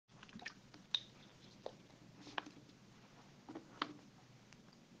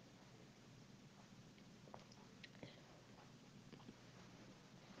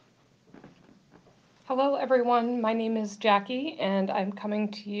Hello everyone, my name is Jackie and I'm coming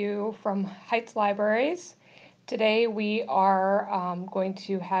to you from Heights Libraries. Today we are going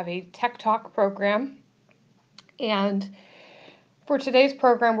to have a Tech Talk program, and for today's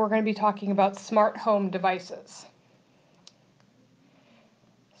program we're going to be talking about smart home devices.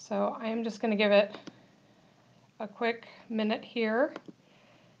 So I am just going to give it a quick minute here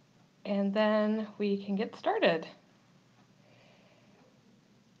and then we can get started.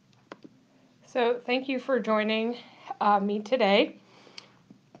 So thank you for joining me today.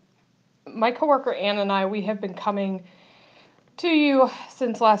 My coworker Ann and I, we have been coming to you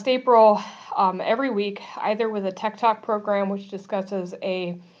since last April every week, either with a Tech Talk program which discusses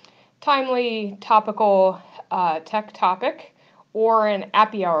a timely, topical tech topic, or an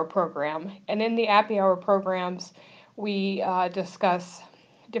Appy Hour program. And in the Appy Hour programs, we discuss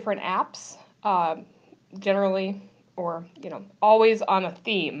different apps, generally, or always on a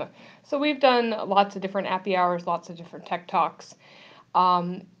theme. So we've done lots of different Appy Hours, lots of different tech talks.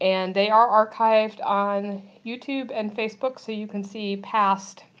 And they are archived on YouTube and Facebook, so you can see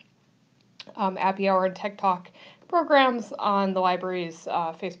past Appy Hour and Tech Talk programs on the library's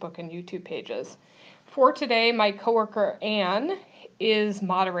Facebook and YouTube pages. For today, my coworker Ann is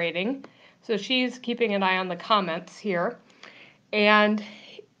moderating, so she's keeping an eye on the comments here. And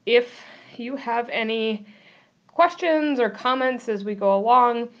if you have any questions or comments as we go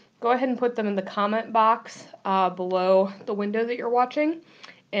along, go ahead and put them in the comment box below the window that you're watching,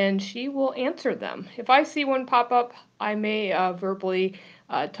 and she will answer them. If I see one pop up, I may verbally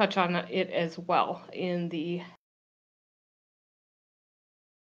touch on it as well in the.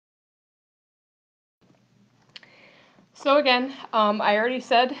 So again, I already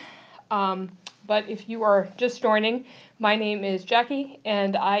said, but if you are just joining, my name is Jackie,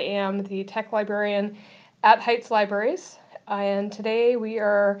 and I am the tech librarian at Heights Libraries. And today we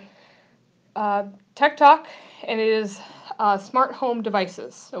are Tech Talk, and it is smart home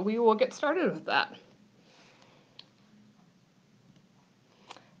devices. So we will get started with that.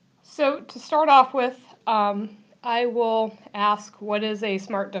 So to start off with, I will ask, what is a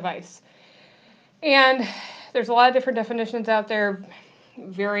smart device? And there's a lot of different definitions out there,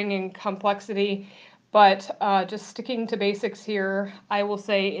 varying in complexity, but just sticking to basics here, I will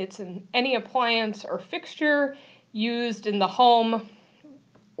say it's any appliance or fixture used in the home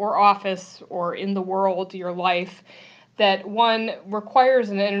or office or in the world, your life, that one, requires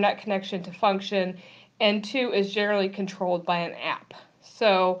an internet connection to function, and two, is generally controlled by an app.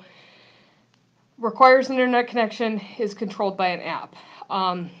 So requires an internet connection, is controlled by an app.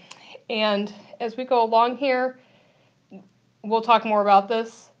 And as we go along here, we'll talk more about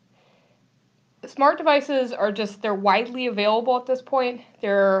this. Smart devices are they're widely available at this point.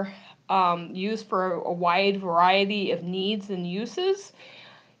 They're used for a wide variety of needs and uses.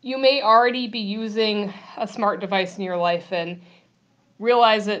 You may already be using a smart device in your life and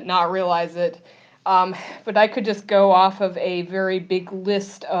realize it, not realize it. But I could just go off of a very big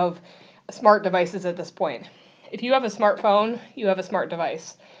list of smart devices at this point. If you have a smartphone, you have a smart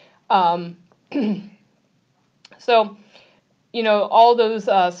device. So, all those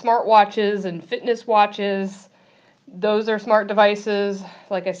smart watches and fitness watches, those are smart devices.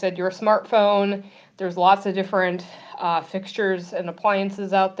 Like I said, your smartphone, there's lots of different fixtures and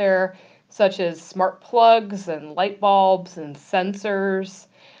appliances out there, such as smart plugs and light bulbs and sensors.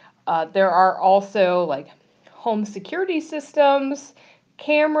 There are also like home security systems,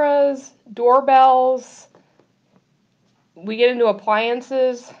 cameras, doorbells. We get into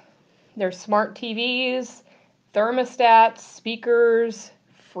appliances. There's smart TVs, thermostats, speakers,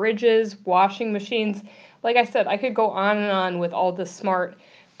 fridges, washing machines. Like I said, I could go on and on with all the smart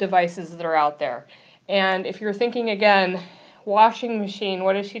devices that are out there. And if you're thinking again, washing machine,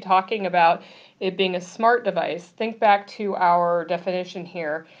 what is she talking about? It being a smart device. Think back to our definition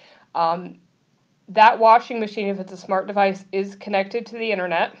here. That washing machine, if it's a smart device, is connected to the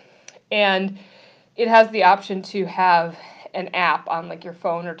internet, and it has the option to have an app on like your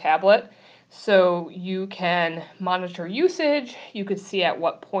phone or tablet. So you can monitor usage, you could see at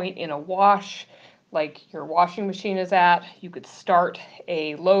what point in a wash like your washing machine is at. You could start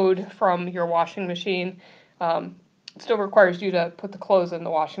a load from your washing machine. It still requires you to put the clothes in the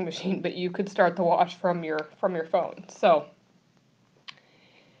washing machine, but you could start the wash from your phone. So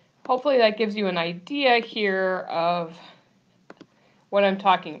hopefully that gives you an idea here of what I'm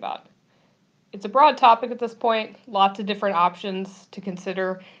talking about. It's a broad topic at this point, lots of different options to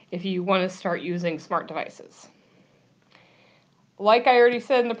consider if you want to start using smart devices. Like I already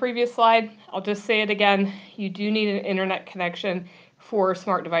said in the previous slide, I'll just say it again, you do need an internet connection for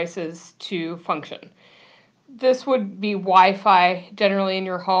smart devices to function. This would be Wi-Fi generally in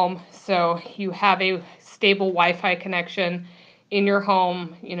your home, so you have a stable Wi-Fi connection in your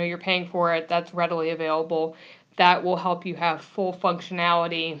home, you're paying for it, that's readily available. That will help you have full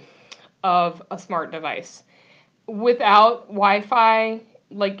functionality of a smart device. Without Wi-Fi,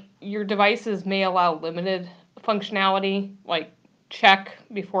 like your devices may allow limited functionality, like check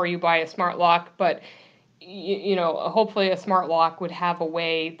before you buy a smart lock, but hopefully a smart lock would have a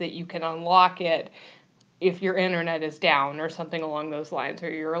way that you can unlock it if your internet is down or something along those lines, or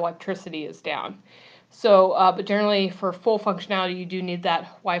your electricity is down. So, but generally for full functionality, you do need that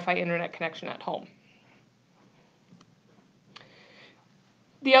Wi-Fi internet connection at home.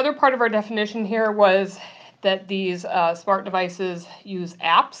 The other part of our definition here was that these smart devices use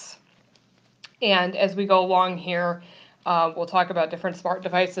apps. And as we go along here, we'll talk about different smart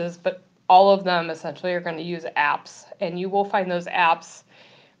devices, but all of them essentially are going to use apps. And you will find those apps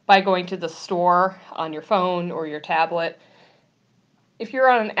by going to the store on your phone or your tablet. If you're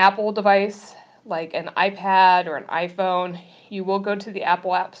on an Apple device, like an iPad or an iPhone, you will go to the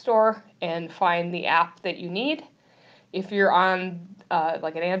Apple App Store and find the app that you need. If you're on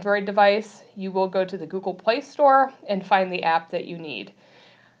like an Android device, you will go to the Google Play Store and find the app that you need.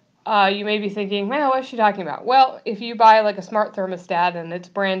 You may be thinking, well, what is she talking about? Well, if you buy like a smart thermostat and its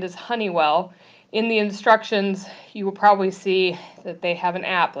brand is Honeywell, in the instructions, you will probably see that they have an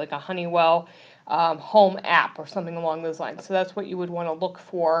app, like a Honeywell home app or something along those lines. So that's what you would want to look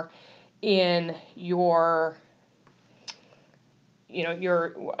for in your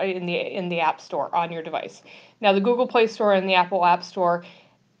in the App Store on your device. Now, the Google Play Store and the Apple App Store,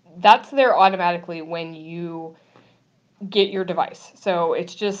 that's there automatically when you get your device. So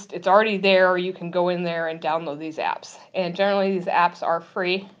it's already there. You can go in there and download these apps. And generally these apps are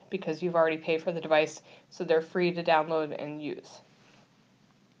free because you've already paid for the device, so they're free to download and use.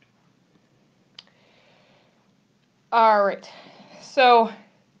 All right. So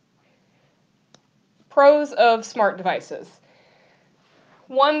pros of smart devices.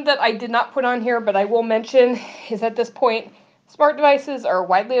 One that I did not put on here, but I will mention, is at this point, smart devices are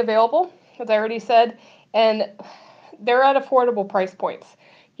widely available, as I already said, and they're at affordable price points.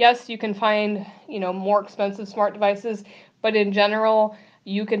 Yes, you can find, more expensive smart devices, but in general,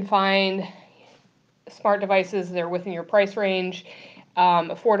 you can find smart devices that are within your price range,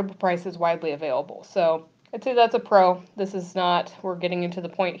 affordable prices, widely available. So I'd say that's a pro. This is not, we're getting into the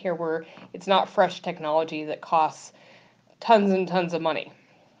point here where it's not fresh technology that costs tons and tons of money.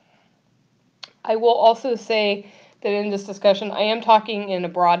 I will also say that in this discussion, I am talking in a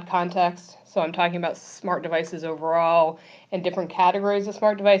broad context. So I'm talking about smart devices overall and different categories of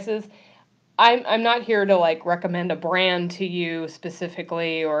smart devices. I'm not here to like recommend a brand to you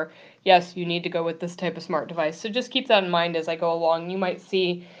specifically, or yes, you need to go with this type of smart device. So just keep that in mind as I go along. You might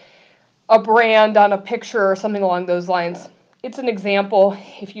see a brand on a picture or something along those lines. It's an example.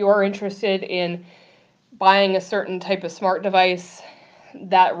 If you are interested in buying a certain type of smart device,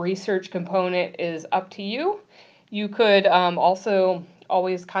 that research component is up to you. You could also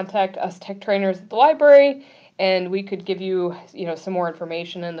always contact us tech trainers at the library, and we could give you, some more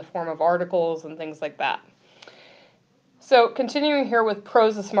information in the form of articles and things like that. So continuing here with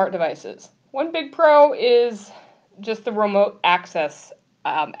pros of smart devices. One big pro is just the remote access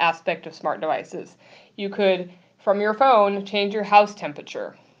aspect of smart devices. You could, from your phone, change your house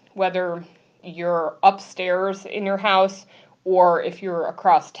temperature, whether you're upstairs in your house or if you're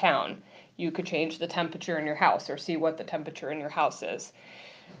across town. You could change the temperature in your house or see what the temperature in your house is.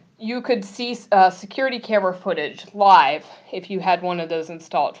 You could see security camera footage live if you had one of those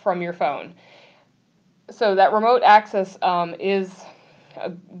installed from your phone. So that remote access is a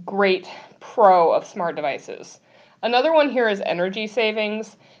great pro of smart devices. Another one here is energy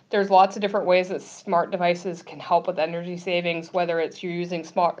savings. There's lots of different ways that smart devices can help with energy savings, whether it's you're using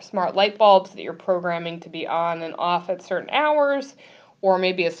smart light bulbs that you're programming to be on and off at certain hours, or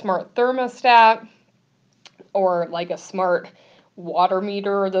maybe a smart thermostat, or like a smart water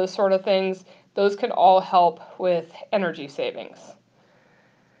meter, or those sort of things. Those can all help with energy savings.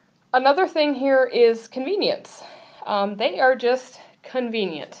 Another thing here is convenience. They are just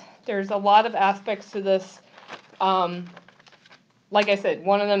convenient. There's a lot of aspects to this. Like I said,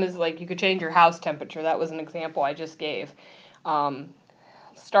 one of them is like you could change your house temperature. That was an example I just gave.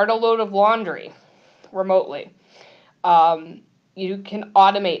 Start a load of laundry remotely. You can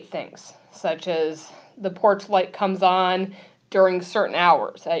automate things, such as the porch light comes on during certain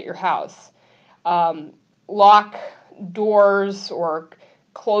hours at your house. Lock doors or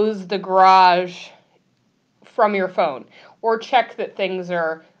close the garage from your phone, or check that things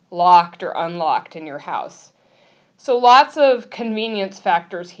are locked or unlocked in your house. So lots of convenience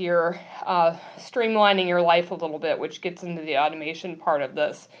factors here, streamlining your life a little bit, which gets into the automation part of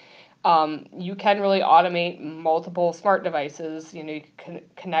this. You can really automate multiple smart devices. You can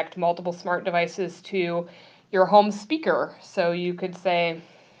connect multiple smart devices to your home speaker. So you could say,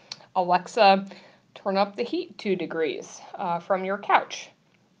 Alexa, turn up the heat 2 degrees from your couch.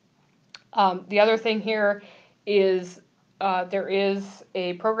 The other thing here is there is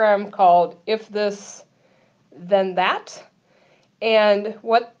a program called If This, Then That. And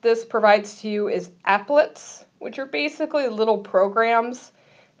what this provides to you is applets, which are basically little programs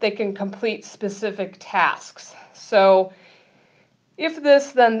that can complete specific tasks. So if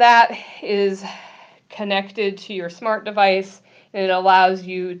this, then that is connected to your smart device, and it allows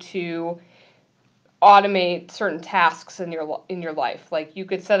you to automate certain tasks in your life. Like you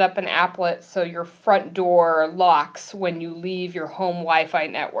could set up an applet so your front door locks when you leave your home Wi-Fi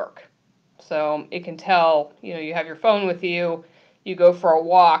network. So it can tell, you have your phone with you, you go for a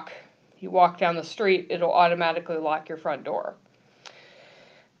walk, you walk down the street, it'll automatically lock your front door.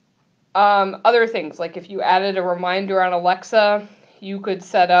 Other things, like if you added a reminder on Alexa, you could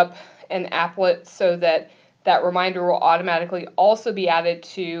set up an applet so that that reminder will automatically also be added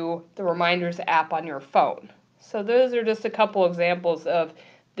to the Reminders app on your phone. So those are just a couple examples of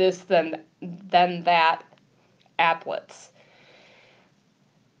this, then that applets.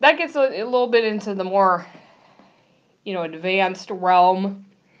 That gets a little bit into the more, advanced realm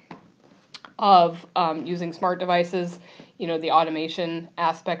of using smart devices, the automation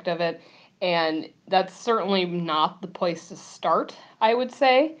aspect of it. And that's certainly not the place to start, I would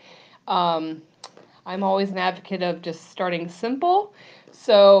say. I'm always an advocate of just starting simple.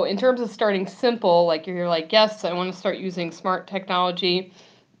 So in terms of starting simple, like you're like, yes, I want to start using smart technology.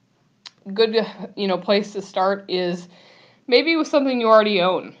 Good, place to start is maybe with something you already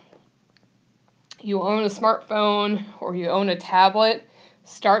own. You own a smartphone or you own a tablet.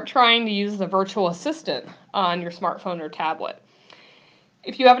 Start trying to use the virtual assistant on your smartphone or tablet.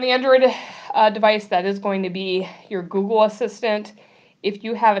 If you have an Android device, that is going to be your Google Assistant. If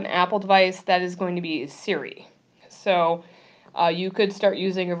you have an Apple device, that is going to be Siri. So you could start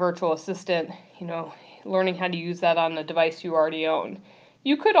using a virtual assistant, learning how to use that on a device you already own.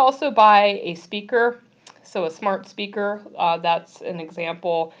 You could also buy a speaker, so a smart speaker. That's an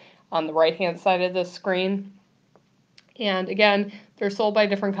example on the right-hand side of the screen. And again, they're sold by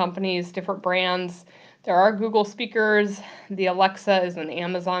different companies, different brands. There are Google speakers. The Alexa is an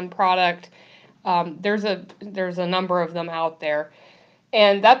Amazon product. There's a number of them out there.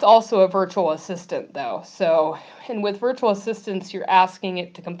 And that's also a virtual assistant, though. So, and with virtual assistants, you're asking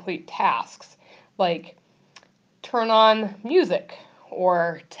it to complete tasks like turn on music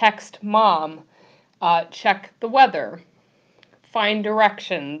or text mom, check the weather, find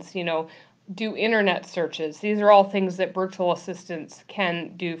directions, do internet searches. These are all things that virtual assistants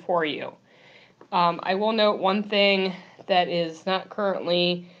can do for you. I will note one thing that is not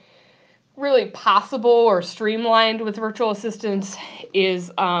currently really possible or streamlined with virtual assistants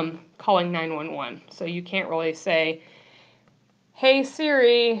is calling 911. So you can't really say, hey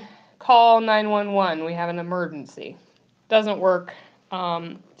Siri, call 911, we have an emergency. Doesn't work,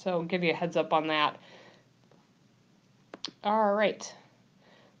 so I'll give you a heads up on that. All right,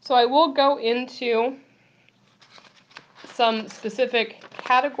 so I will go into some specific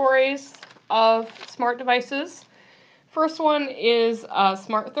categories of smart devices. First one is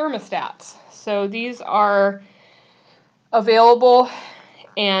smart thermostats. So these are available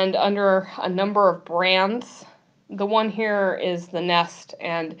and under a number of brands. The one here is the Nest,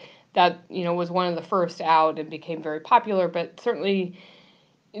 and that was one of the first out and became very popular, but certainly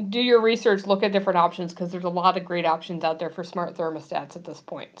do your research, look at different options because there's a lot of great options out there for smart thermostats at this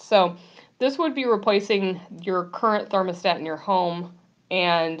point. So this would be replacing your current thermostat in your home,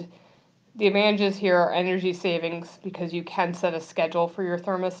 and the advantages here are energy savings because you can set a schedule for your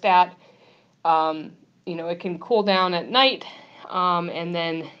thermostat. It can cool down at night and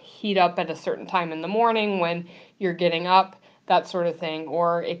then heat up at a certain time in the morning when you're getting up, that sort of thing.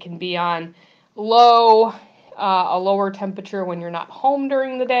 Or it can be on a lower temperature when you're not home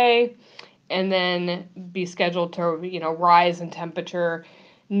during the day, and then be scheduled to rise in temperature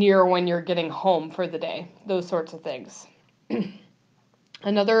near when you're getting home for the day. Those sorts of things.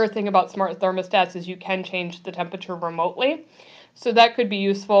 Another thing about smart thermostats is you can change the temperature remotely. So that could be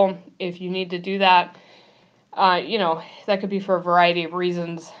useful if you need to do that. That could be for a variety of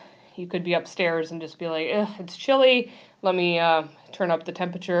reasons. You could be upstairs and just be like, it's chilly, let me turn up the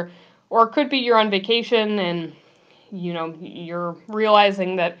temperature. Or it could be you're on vacation and, you're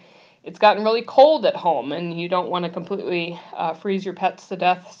realizing that it's gotten really cold at home and you don't want to completely freeze your pets to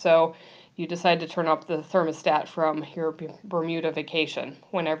death. So you decide to turn up the thermostat from your Bermuda vacation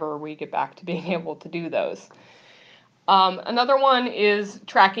whenever we get back to being able to do those. Another one is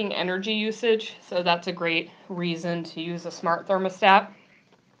tracking energy usage. So that's a great reason to use a smart thermostat.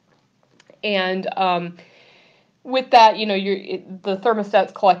 And with that, the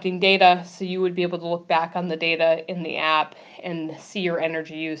thermostat's collecting data, so you would be able to look back on the data in the app and see your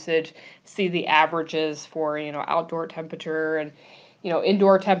energy usage, see the averages for, outdoor temperature and,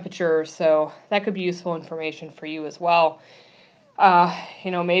 indoor temperature. So that could be useful information for you as well.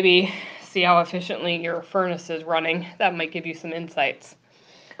 Maybe see how efficiently your furnace is running. That might give you some insights.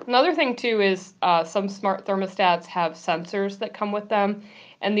 Another thing too is some smart thermostats have sensors that come with them,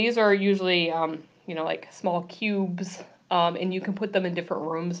 and these are usually like small cubes, and you can put them in different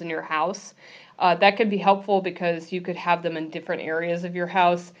rooms in your house. That could be helpful because you could have them in different areas of your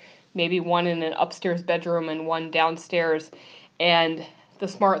house, maybe one in an upstairs bedroom and one downstairs, and the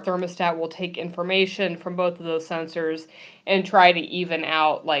smart thermostat will take information from both of those sensors and try to even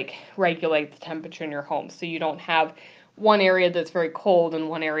out, like regulate the temperature in your home, so you don't have one area that's very cold and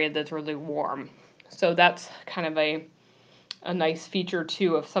one area that's really warm. So that's kind of a nice feature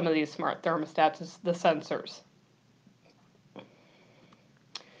too of some of these smart thermostats is the sensors.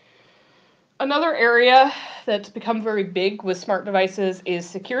 Another area that's become very big with smart devices is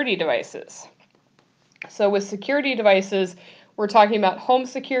security devices. So with security devices, we're talking about home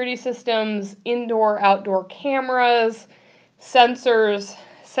security systems, indoor, outdoor cameras, sensors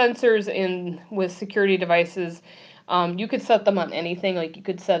with security devices. You could set them on anything, like you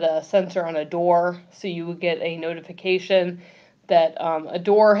could set a sensor on a door, so you would get a notification that a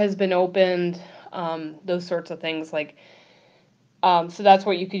door has been opened, those sorts of things. So that's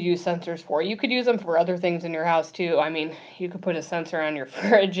what you could use sensors for. You could use them for other things in your house too. I mean, you could put a sensor on your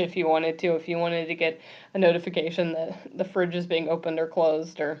fridge if you wanted to get a notification that the fridge is being opened or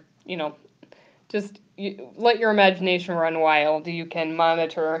closed, or, just let your imagination run wild. You can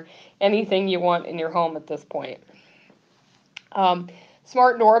monitor anything you want in your home at this point.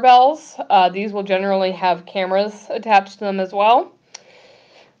 Smart doorbells, these will generally have cameras attached to them as well.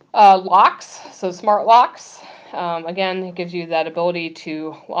 Locks, so smart locks. Again, it gives you that ability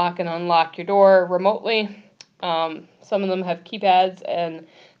to lock and unlock your door remotely. Some of them have keypads and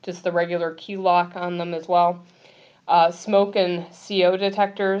just the regular key lock on them as well. Smoke and CO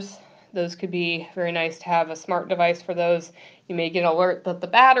detectors, those could be very nice to have a smart device for those. You may get an alert that the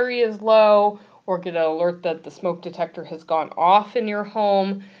battery is low, or get an alert that the smoke detector has gone off in your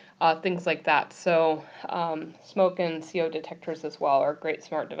home, things like that. So smoke and CO detectors as well are great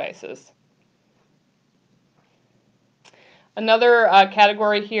smart devices. Another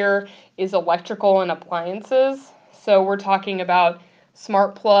category here is electrical and appliances. So we're talking about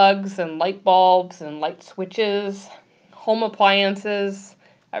smart plugs and light bulbs and light switches, home appliances.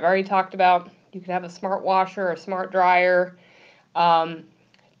 I've already talked about, you could have a smart washer, a smart dryer,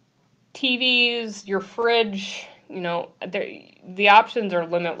 TVs, your fridge, the options are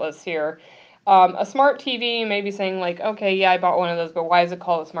limitless here. A smart TV, you may be saying like, okay, yeah, I bought one of those, but why is it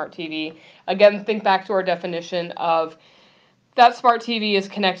called a smart TV? Again, think back to our definition of that smart TV is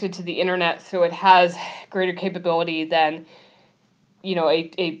connected to the internet, so it has greater capability than,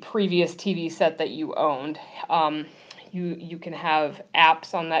 a previous TV set that you owned. You can have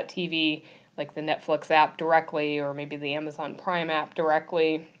apps on that TV, like the Netflix app directly, or maybe the Amazon Prime app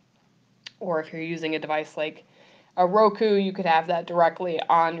directly. Or if you're using a device like a Roku, you could have that directly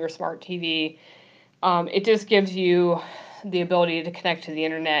on your smart TV. It just gives you the ability to connect to the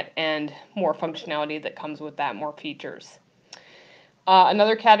internet and more functionality that comes with that, more features.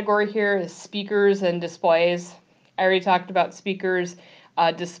 Another category here is speakers and displays. I already talked about speakers.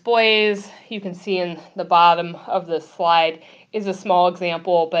 Displays, you can see in the bottom of this slide, is a small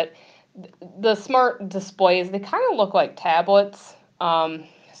example, but the smart displays, they kind of look like tablets.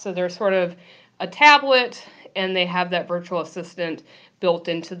 So they're sort of a tablet, and they have that virtual assistant built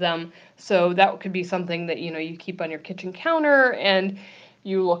into them. So that could be something that, you keep on your kitchen counter, and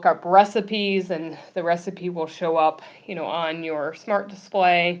you look up recipes, and the recipe will show up, on your smart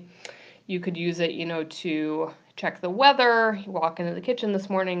display. You could use it, to check the weather. You walk into the kitchen this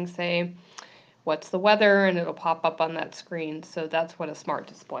morning, say, what's the weather? And it'll pop up on that screen. So that's what a smart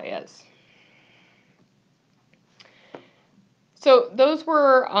display is. So those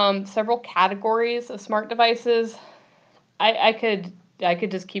were several categories of smart devices. I could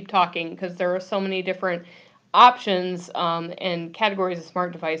just keep talking because there are so many different options and categories of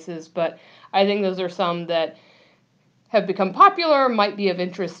smart devices, but I think those are some that have become popular, might be of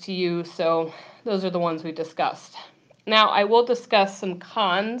interest to you, so those are the ones we discussed. Now, I will discuss some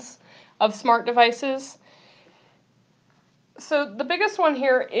cons of smart devices. So the biggest one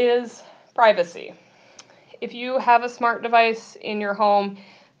here is privacy. If you have a smart device in your home,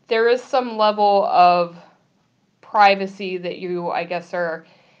 there is some level of privacy that you, I guess, are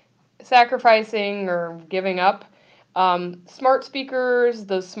sacrificing or giving up. Smart speakers,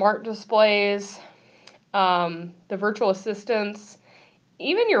 the smart displays, the virtual assistants,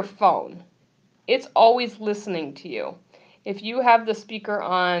 even your phone, it's always listening to you. If you have the speaker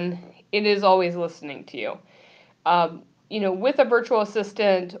on, it is always listening to you. With a virtual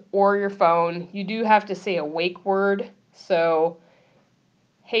assistant or your phone, you do have to say a wake word. So,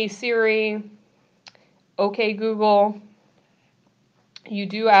 hey Siri, okay Google. You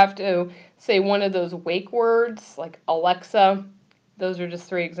do have to say one of those wake words, like Alexa. Those are just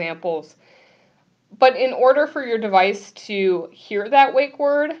 3 examples. But in order for your device to hear that wake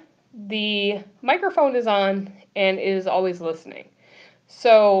word, the microphone is on and it is always listening.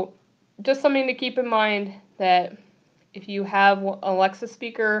 So just something to keep in mind, that if you have an Alexa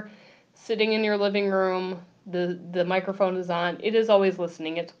speaker sitting in your living room, the microphone is on, it is always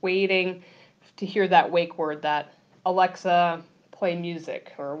listening. It's waiting to hear that wake word, that Alexa, play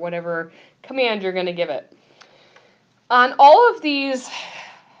music, or whatever command you're going to give it. On all of these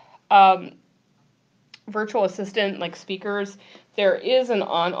virtual assistant like speakers, there is an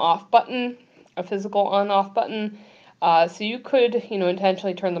on-off button, a physical on-off button. So you could,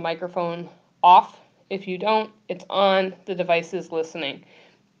 intentionally turn the microphone off. If you don't, it's on, the device is listening.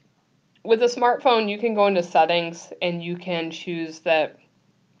 With a smartphone, you can go into settings and you can choose that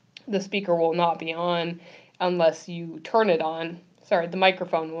the speaker will not be on unless you turn it on. Sorry, the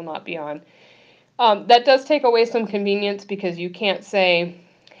microphone will not be on. That does take away some convenience, because you can't say,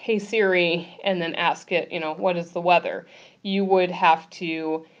 hey Siri, and then ask it, what is the weather? You would have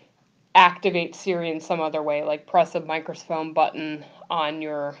to activate Siri in some other way, like press a microphone button on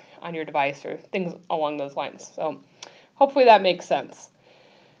your device or things along those lines. So hopefully that makes sense.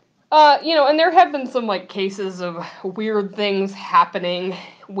 And there have been some cases of weird things happening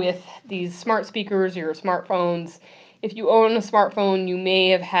with these smart speakers or your smartphones. If you own a smartphone, you may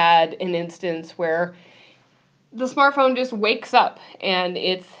have had an instance where the smartphone just wakes up and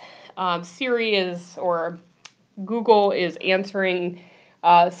it's Siri is, or Google is answering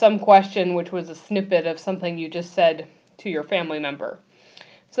some question which was a snippet of something you just said to your family member.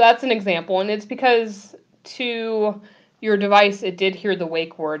 So that's an example, and it's because to your device it did hear the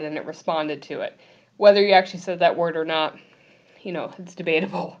wake word and it responded to it. Whether you actually said that word or not, it's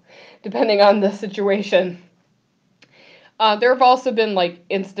debatable depending on the situation. There have also been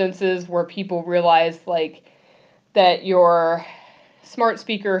instances where people realize that your smart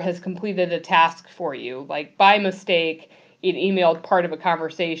speaker has completed a task for you. By mistake, it emailed part of a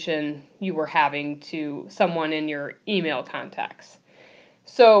conversation you were having to someone in your email contacts.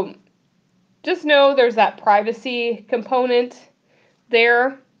 So just know there's that privacy component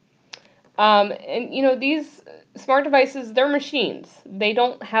there. And these smart devices, they're machines. They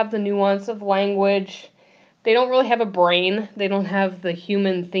don't have the nuance of language. They don't really have a brain. They don't have the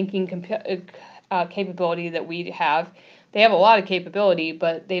human thinking capability that we have. They have a lot of capability,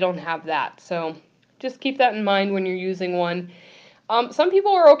 but they don't have that. So just keep that in mind when you're using one. Some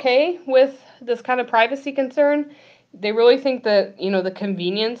people are okay with this kind of privacy concern. They really think that, the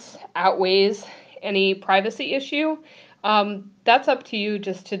convenience outweighs any privacy issue. That's up to you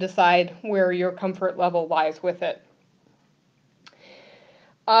just to decide where your comfort level lies with it.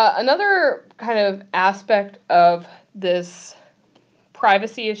 Another kind of aspect of this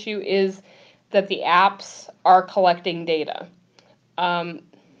privacy issue is that the apps are collecting data. And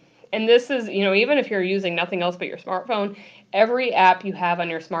this is, even if you're using nothing else but your smartphone, every app you have on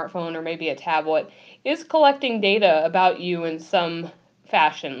your smartphone or maybe a tablet is collecting data about you in some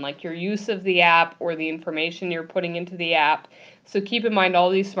fashion, like your use of the app or the information you're putting into the app. So keep in mind all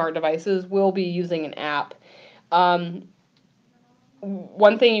these smart devices will be using an app.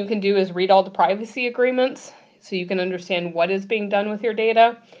 One thing you can do is read all the privacy agreements so you can understand what is being done with your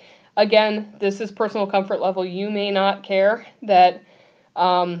data. Again, this is personal comfort level. You may not care that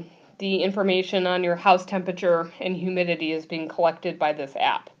the information on your house temperature and humidity is being collected by this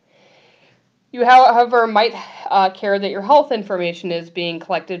app. You, however, might care that your health information is being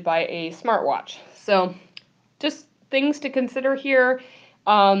collected by a smartwatch. So just things to consider here.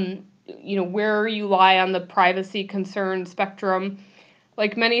 Where you lie on the privacy concern spectrum.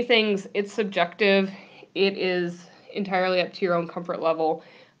 Like many things, it's subjective. It is entirely up to your own comfort level,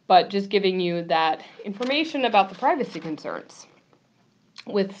 but just giving you that information about the privacy concerns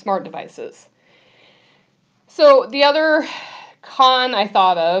with smart devices. So the other con I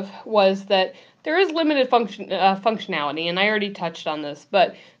thought of was that there is limited functionality, and I already touched on this,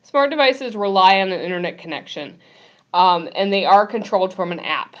 but smart devices rely on an internet connection. and they are controlled from an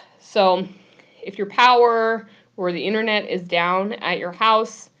app. So if your power or the internet is down at your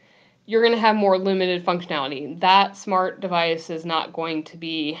house, you're going to have more limited functionality. That smart device is not going to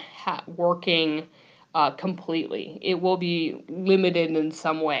be working completely. It will be limited in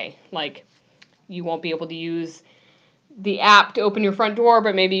some way. Like you won't be able to use the app to open your front door,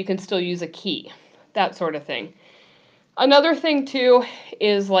 but maybe you can still use a key, that sort of thing. Another thing too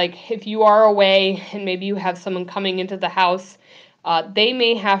is like if you are away and maybe you have someone coming into the house, they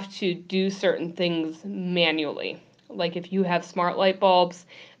may have to do certain things manually. Like if you have smart light bulbs,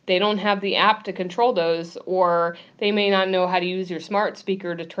 they don't have the app to control those, or they may not know how to use your smart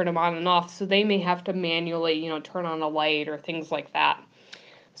speaker to turn them on and off, so they may have to manually, turn on a light or things like that.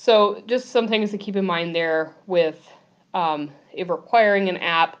 So just some things to keep in mind there with it requiring an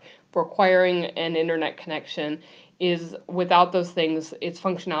app, requiring an internet connection, is without those things, its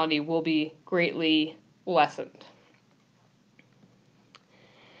functionality will be greatly lessened.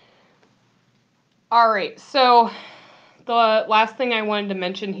 All right, so the last thing I wanted to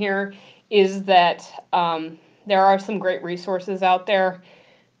mention here is that there are some great resources out there.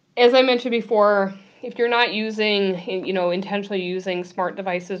 As I mentioned before, if you're not using, intentionally using smart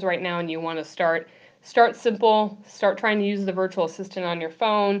devices right now and you want to start simple, start trying to use the virtual assistant on your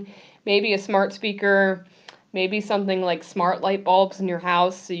phone, maybe a smart speaker, maybe something like smart light bulbs in your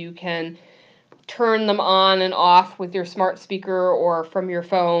house so you can turn them on and off with your smart speaker or from your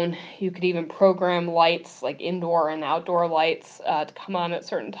phone. You could even program lights, like indoor and outdoor lights, to come on at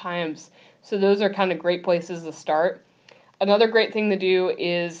certain times. So those are kind of great places to start. Another great thing to do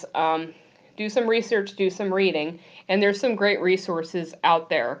is do some research, do some reading, and there's some great resources out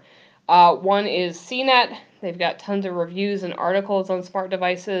there. One is CNET. They've got tons of reviews and articles on smart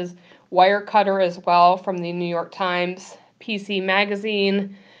devices. Wirecutter as well from the New York Times.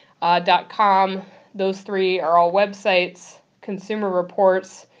 PCMagazine.com. Those three are all websites. Consumer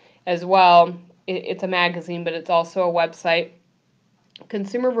Reports as well. It's a magazine, but it's also a website.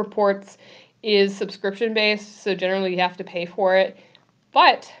 Consumer Reports is subscription based, so generally you have to pay for it,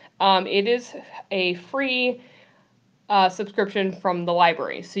 but it is a free subscription from the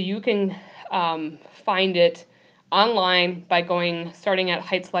library, so you can find it online by starting at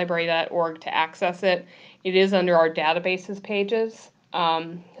heightslibrary.org to access it. It is under our databases pages,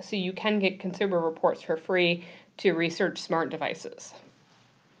 so you can get Consumer Reports for free to research smart devices,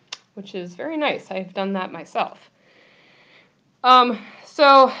 which is very nice. I've done that myself.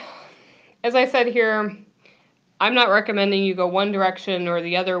 So, as I said here, I'm not recommending you go one direction or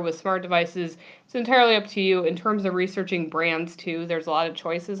the other with smart devices. It's entirely up to you. In terms of researching brands too, there's a lot of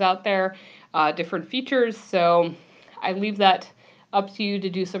choices out there, different features, so I leave that up to you to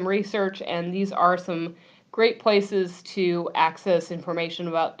do some research, and these are some great places to access information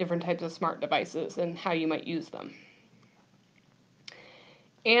about different types of smart devices and how you might use them.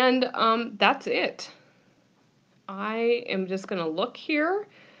 And that's it. I am just going to look here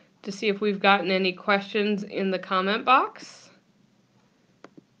to see if we've gotten any questions in the comment box.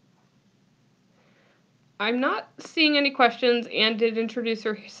 I'm not seeing any questions. Anne did introduce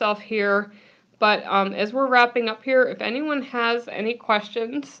herself here, but as we're wrapping up here, if anyone has any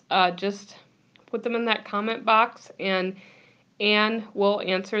questions, just put them in that comment box and Anne will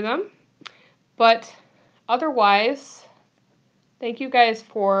answer them. But otherwise, thank you guys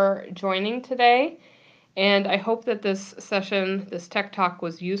for joining today. And I hope that this session, this tech talk,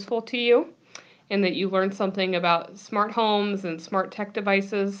 was useful to you and that you learned something about smart homes and smart tech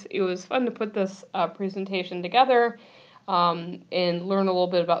devices. It was fun to put this presentation together and learn a little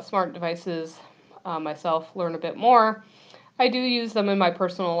bit about smart devices myself, learn a bit more. I do use them in my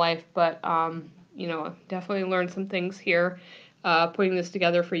personal life, but definitely learned some things here putting this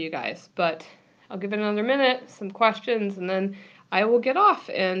together for you guys. But I'll give it another minute, some questions, and then I will get off,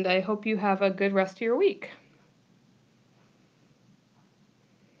 and I hope you have a good rest of your week.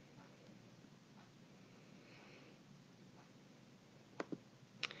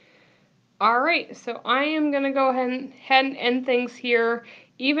 All right, so I am going to go ahead and end things here.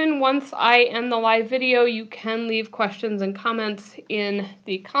 Even once I end the live video, you can leave questions and comments in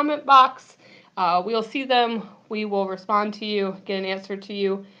the comment box. We'll see them. We will respond to you, get an answer to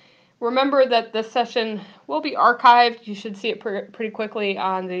you. Remember that this session will be archived. You should see it pretty quickly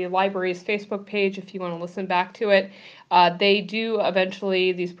on the library's Facebook page if you want to listen back to it. They do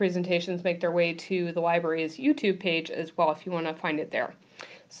eventually, these presentations make their way to the library's YouTube page as well if you want to find it there.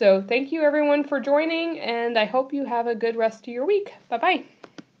 So thank you everyone for joining, and I hope you have a good rest of your week. Bye-bye.